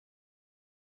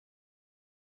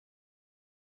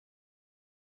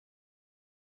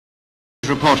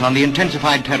report on the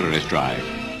intensified terrorist drive.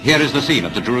 Here is the scene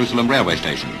at the Jerusalem railway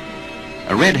station.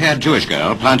 A red-haired Jewish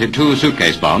girl planted 2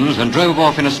 suitcase bombs and drove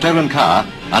off in a stolen car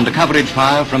under coverage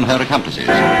fire from her accomplices.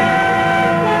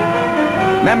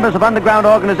 Members of underground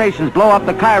organizations blow up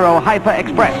the Cairo-Haifa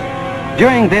Express.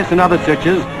 During this and other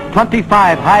searches,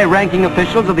 25 high-ranking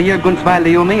officials of the Irgun Tzvai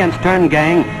Leumi and Stern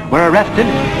gang were arrested.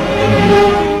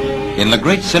 In the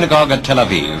great synagogue at Tel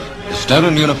Aviv, the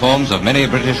stolen uniforms of many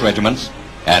British regiments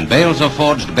and bales of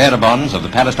forged bearer bonds of the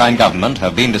Palestine government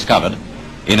have been discovered,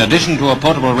 in addition to a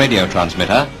portable radio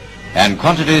transmitter and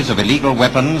quantities of illegal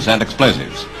weapons and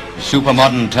explosives.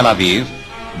 Supermodern Tel Aviv,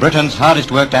 Britain's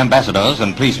hardest worked ambassadors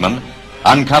and policemen,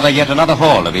 uncover yet another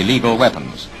haul of illegal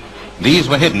weapons. These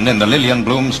were hidden in the Lillian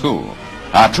Bloom School.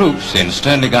 Our troops, in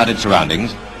sternly guarded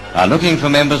surroundings, are looking for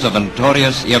members of the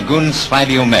notorious Irgun Tzvai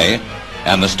Leumi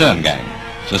and the Stern gang,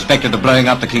 suspected of blowing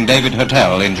up the King David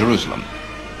Hotel in Jerusalem.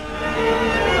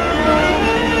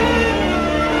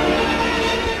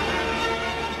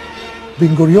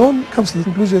 Ben Gurion comes to the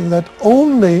conclusion that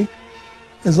only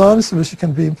a Zionist solution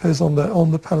can be imposed on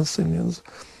the Palestinians.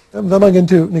 And they're not going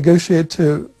to negotiate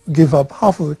to give up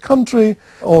half of the country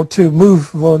or to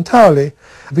move voluntarily.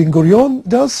 Ben Gurion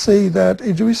does say that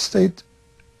a Jewish state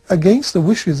against the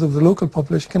wishes of the local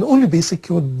population can only be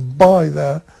secured by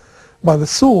the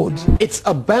sword. It's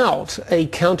about a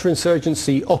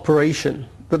counterinsurgency operation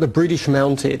that the British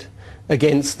mounted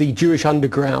against the Jewish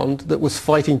underground that was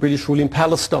fighting British rule in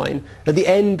Palestine at the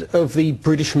end of the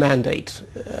British mandate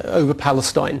over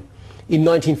Palestine in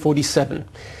 1947.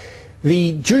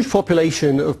 The Jewish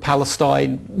population of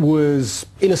Palestine was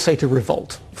in a state of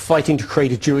revolt, fighting to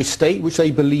create a Jewish state which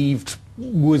they believed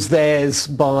was theirs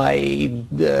by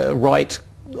the right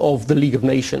of the League of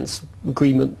Nations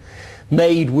agreement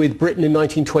made with Britain in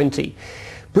 1920.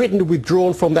 Britain had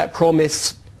withdrawn from that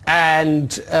promise,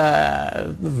 and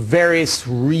various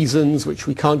reasons which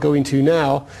we can't go into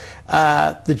now,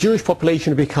 the Jewish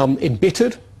population had become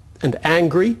embittered and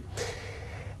angry.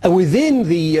 And within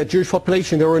the Jewish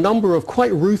population there were a number of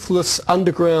quite ruthless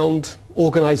underground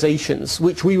organizations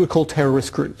which we would call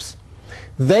terrorist groups.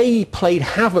 They played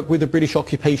havoc with the British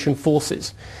occupation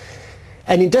forces.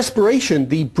 And in desperation,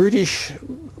 the British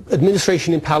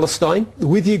administration in Palestine,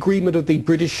 with the agreement of the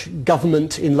British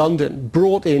government in London,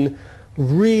 brought in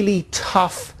really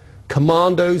tough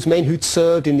commandos, men who'd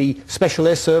served in the Special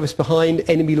Air Service behind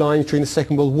enemy lines during the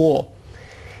Second World War,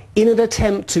 in an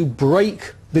attempt to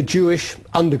break the Jewish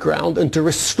underground and to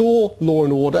restore law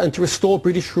and order and to restore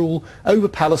British rule over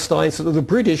Palestine so that the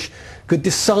British could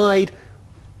decide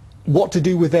what to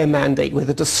do with their mandate,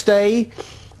 whether to stay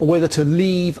or whether to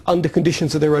leave under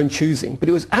conditions of their own choosing. But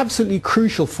it was absolutely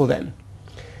crucial for them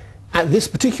at this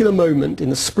particular moment in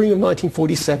the spring of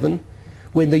 1947,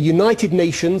 when the United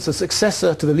Nations, a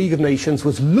successor to the League of Nations,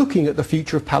 was looking at the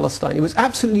future of Palestine. It was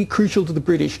absolutely crucial to the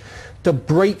British to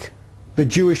break the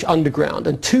Jewish underground.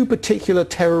 And 2 particular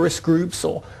terrorist groups,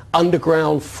 or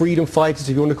underground freedom fighters,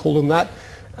 if you want to call them that,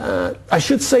 I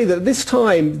should say that at this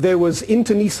time there was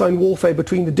internecine warfare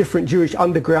between the different Jewish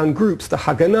underground groups, the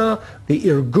Haganah, the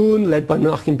Irgun, led by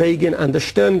Menachem Begin, and the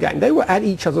Stern gang. They were at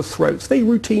each other's throats. They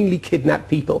routinely kidnapped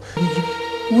people.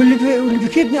 واللي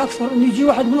بيكيدني اكثر انه يجي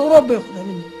واحد من اوروبا ياخذها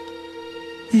مني.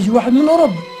 يجي واحد من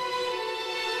اوروبا.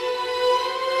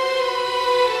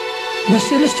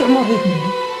 بس الاستعمار هيك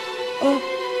مني.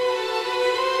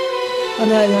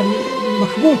 انا يعني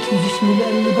مكبوت في جسمي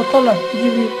لاني بطلع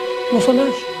جيبي ما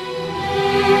وصلش.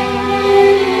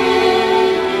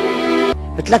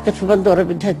 اتلقت في بندورة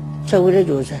بدها تسوي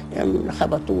لجوزها، يعني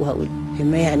خبطوها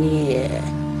هم يعني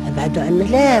ابعدوا عنا.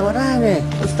 لا ورانا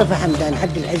مصطفى حمدان،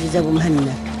 عبد العزيز ابو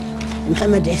مهنا،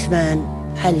 محمد عثمان،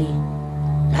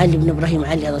 علي بن ابراهيم،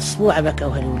 علي اسبوع بكوا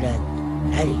هالولاد،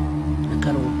 علي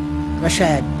ذكروا،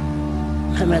 رشاد،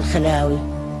 محمد الخلاوي،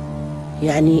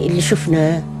 يعني اللي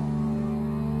شفنا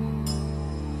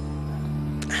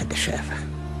حدا شافه.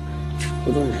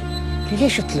 يقولون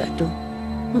ليش طلعتوا؟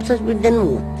 بدنا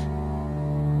نموت،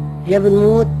 يا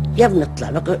بنموت يا بنطلع.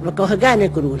 بقوا هقانا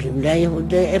يقولوا لهم، لا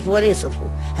يعرفوا ولا يصرفوا،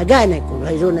 هقانا يقولوا،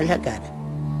 هيزونا الهقانا.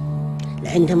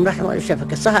 لا عندهم رحمة ولا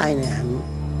شفقة. صهاينة يا عمي،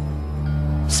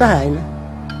 صهاينة.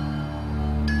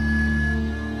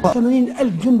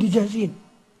 80,000 جندي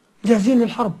جاهزين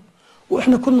للحرب،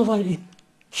 وإحنا كنا ضايعين.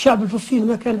 الشعب الفلسطيني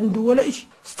ما كان عنده ولا إشي.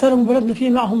 استلموا بلدنا، في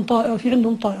معهم طائرة، في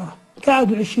عندهم طائرة.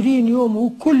 قعدوا 20 يوم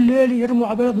وكل ليلة يرموا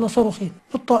على بلدنا صاروخين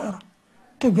بالطائرة.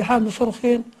 تبقى حامل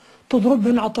صاروخين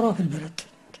تضربهن على أطراف البلد.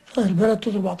 البلد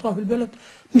تضرب على أطراف البلد،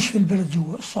 مش في البلد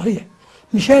جوا. الصحيح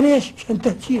مشان إيش؟ مشان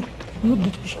تهجير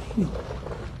لمدة 20 يوم.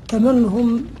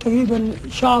 تمنهم تقريبا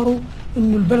شعروا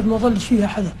إنه البلد ما ظلش فيها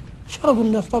حدا. شردوا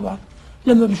الناس طبعا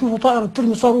لما بيشوفوا طائرة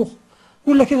ترمي صاروخ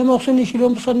ولا كذا ما وصلنيش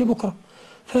اليوم بصلني بكره.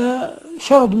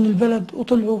 فشردوا من البلد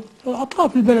وطلعوا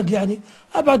اطراف البلد، يعني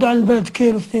ابعدوا عن البلد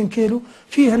كيلو 2 كيلو،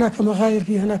 في هناك مغاير،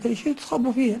 في هناك شيء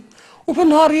يتصبوا فيها، وفي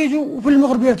النهار يجوا وفي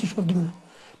المغربيات يشردوا منها.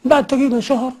 بعد تقريبا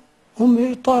شهر هم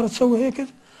الطائرة تسوي هيك،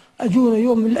 اجونا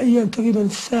يوم من الايام تقريبا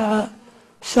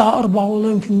الساعه 4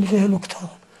 والله يمكن زي الوقت هذا.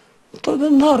 طيب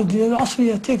النهار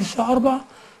العصرية هيك الساعة 4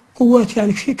 قوات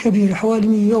يعني كثير كبيرة حوالي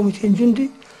 100 أو 200 جندي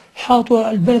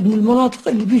حاطوا البلد من المناطق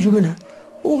اللي بيجوا منها،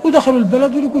 ودخلوا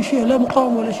البلد ولقوا شيء لا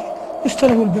مقاومة ولا شيء،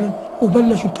 واستلموا البلد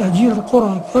وبلشوا تهجير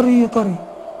القرى قرية قرية،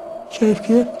 شايف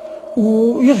كيف؟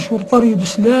 ويغشوا القرية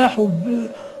بسلاح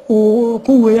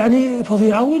وقوة يعني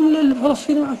فظيعة،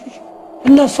 والفلسطيني ما شيء.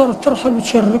 الناس صارت ترحل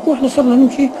وتشرك، واحنا صرنا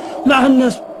نمشي مع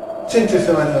الناس. سنة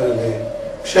 48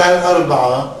 بشهر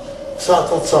 4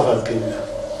 سقطت صفد كلها،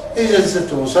 اجى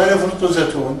الزيتون صار يفرطوا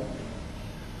زيتون،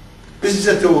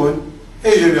 بالزيتون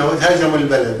اجوا اليهود هاجموا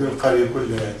البلد والقرية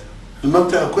كلها،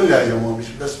 المنطقة كلها هاجموها مش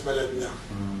بس بلدنا.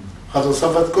 هذا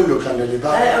صفد كله كان اللي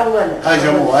بعد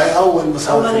هاجموه، هاي أول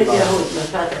مصارعة أول اليهود ما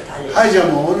فاتت عليه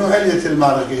هاجموه وعليت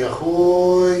المعركة يا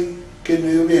أخوي،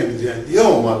 كنا يومين زيادة،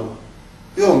 يوم والله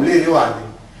يوم ليلة واحدة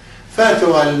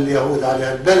فاتوا على اليهود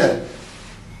على البلد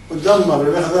ودمروا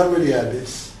الأخضر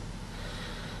باليابس.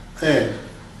 ايه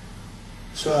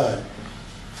سؤال.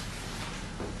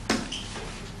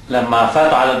 لما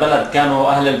فاتوا على البلد كانوا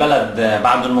أهل البلد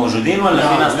بعدهم موجودين ولا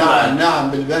في ناس طلعت؟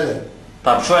 نعم بالبلد.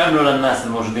 طب شو عملوا للناس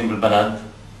الموجودين بالبلد؟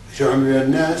 شو عملوا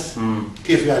للناس؟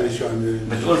 كيف يعني شو عملوا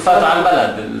للناس؟ بتقول فاتوا على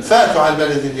البلد. فاتوا على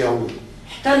البلد اليهود.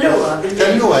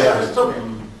 احتلوها يعني.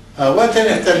 وقت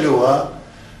احتلوها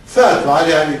فاتوا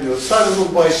عليها اليهود، صاروا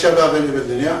يضربوا الشباب اللي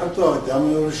بدهم يحطوها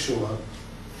قدامهم ويرشوها.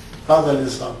 هذا اللي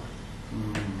صار.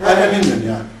 أنا منهم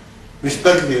يعني، مش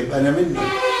بكذب، أنا منهم.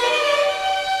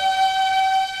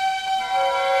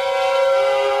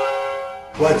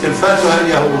 وقت فاتوا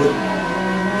اليهود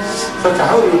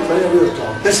فتحوا له الطريق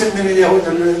ويطلعوا، قسم من اليهود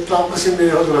اللي يطلعوا، قسم من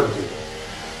اليهود ردوا.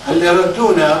 اللي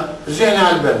ردونا رجعنا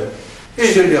على البلد،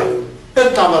 اجوا اليهود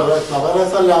اطلع برا اطلع برا،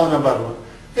 طلعونا برا.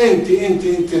 انت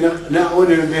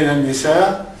نقوني بين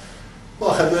النساء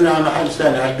واخذونا على محل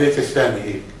ثاني، على البيت الثاني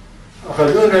هيك.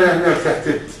 اخذونا هناك تحت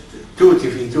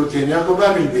توتي، في توتي هناك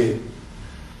وباب البيت.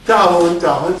 تعالوا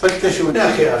فتشوا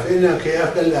هنا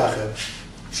كياف للاخر.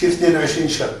 شي 22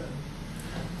 شاب.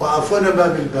 وقفونا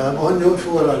باب الباب وهن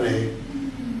وقفوا ورانا هيك.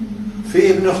 في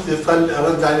ابن اختي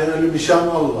رد علينا قال له مشان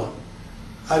الله.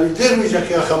 قال دير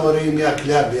وجهك يا خمريم يا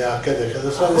كلاب يا كذا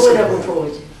كذا. صار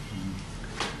يسوي.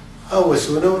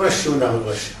 هوسونا ورشونا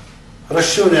بالرشه.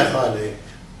 رشونا يا خالي.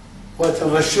 وقت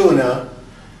رشونا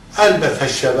قلبت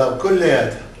هالشباب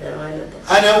كلياتها.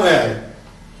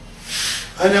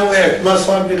 أنا وقعت ما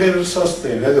صار لي غير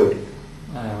رصاصتين هذول.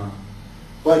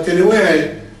 وقت اللي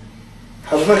وقعت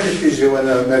حركت اجي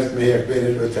وانا مرتمي هيك بين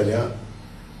القتلة،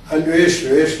 قال له ايش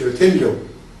له تنلو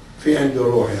في عنده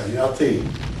روح يعني اعطيه.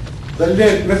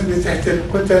 ظليت مرتمي تحت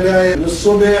القتلة من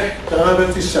الصبح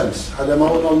غابت الشمس على ما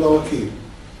قال الله وكيل.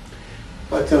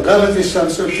 وقت غابت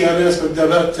الشمس قلت يا ناس بدي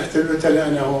ابات تحت القتلة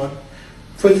انا هون.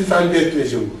 فتت على البيت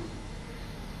لجوا.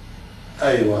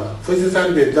 ايوه فتت على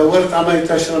البيت دورت على مي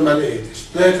تشرب ما لقيتش،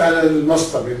 طلعت على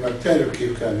المصطبة، ما بتعرف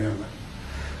كيف كان يعمل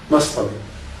مصطبة،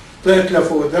 طلعت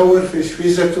لفوق دور في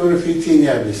زيتون وفي تين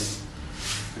يابس،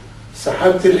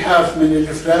 سحبت الحاف من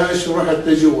الفراش ورحت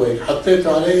لجوا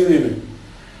حطيته علي ونمت.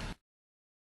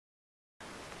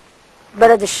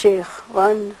 بلد الشيخ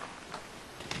وأن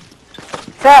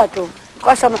فاتوا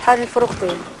قسموا حال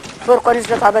الفرقتين، فرقة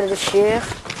نزلت على بلد الشيخ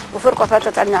وفرقة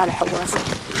فاتت عنا على حواسة.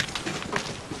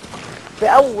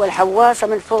 بأول حواسة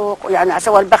من فوق يعني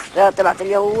سوى البختة تبعت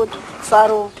اليهود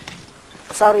صاروا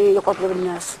يقتلوا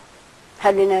بالناس.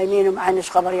 هل نايمين وما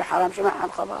عندناش خبر يا حرام، شو معنا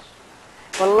الخبر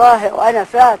والله. وأنا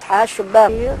فاتحة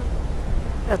هالشباك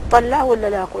اطلع ولا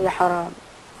لاقوا يا حرام.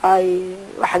 هاي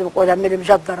واحد بيقولها من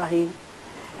المجدرة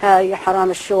هاي يا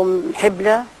حرام الشوم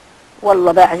حبلة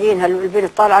والله باعدين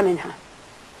البنت طالعة منها.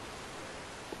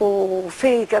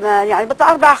 وفي كمان يعني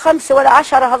بطلع 4 5 ولا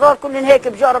 10 هذول كلهم هيك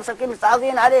بجارة مسكين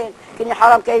مستعاضين عليهم، كني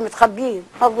حرام كاين متخبيين.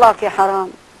 الله يا حرام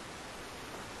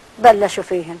بلشوا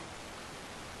فيهم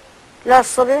لا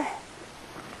الصبح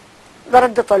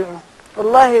برد طلعوا.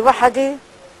 والله وحدي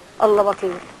الله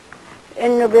وكيل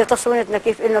انه بتصوينتنا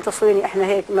كيف انه تصويني احنا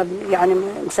هيك يعني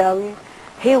مساوي،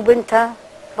 هي وبنتها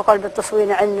بقلب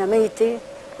التصوينه عندنا ميته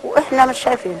واحنا مش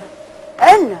شايفينها،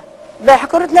 عندنا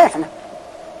بحكرتنا احنا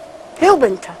هي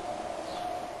وبنتها.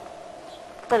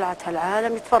 طلعت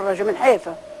هالعالم يتفرجوا من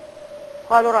حيفا،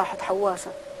 قالوا راحت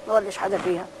حواسه ما ولش حدا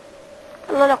فيها.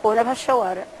 الله لقونا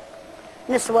بهالشوارع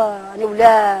نسوان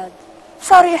اولاد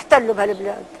صاروا يحتلوا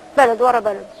بهالبلاد، بلد ورا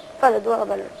بلد بلد ورا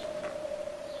بلد.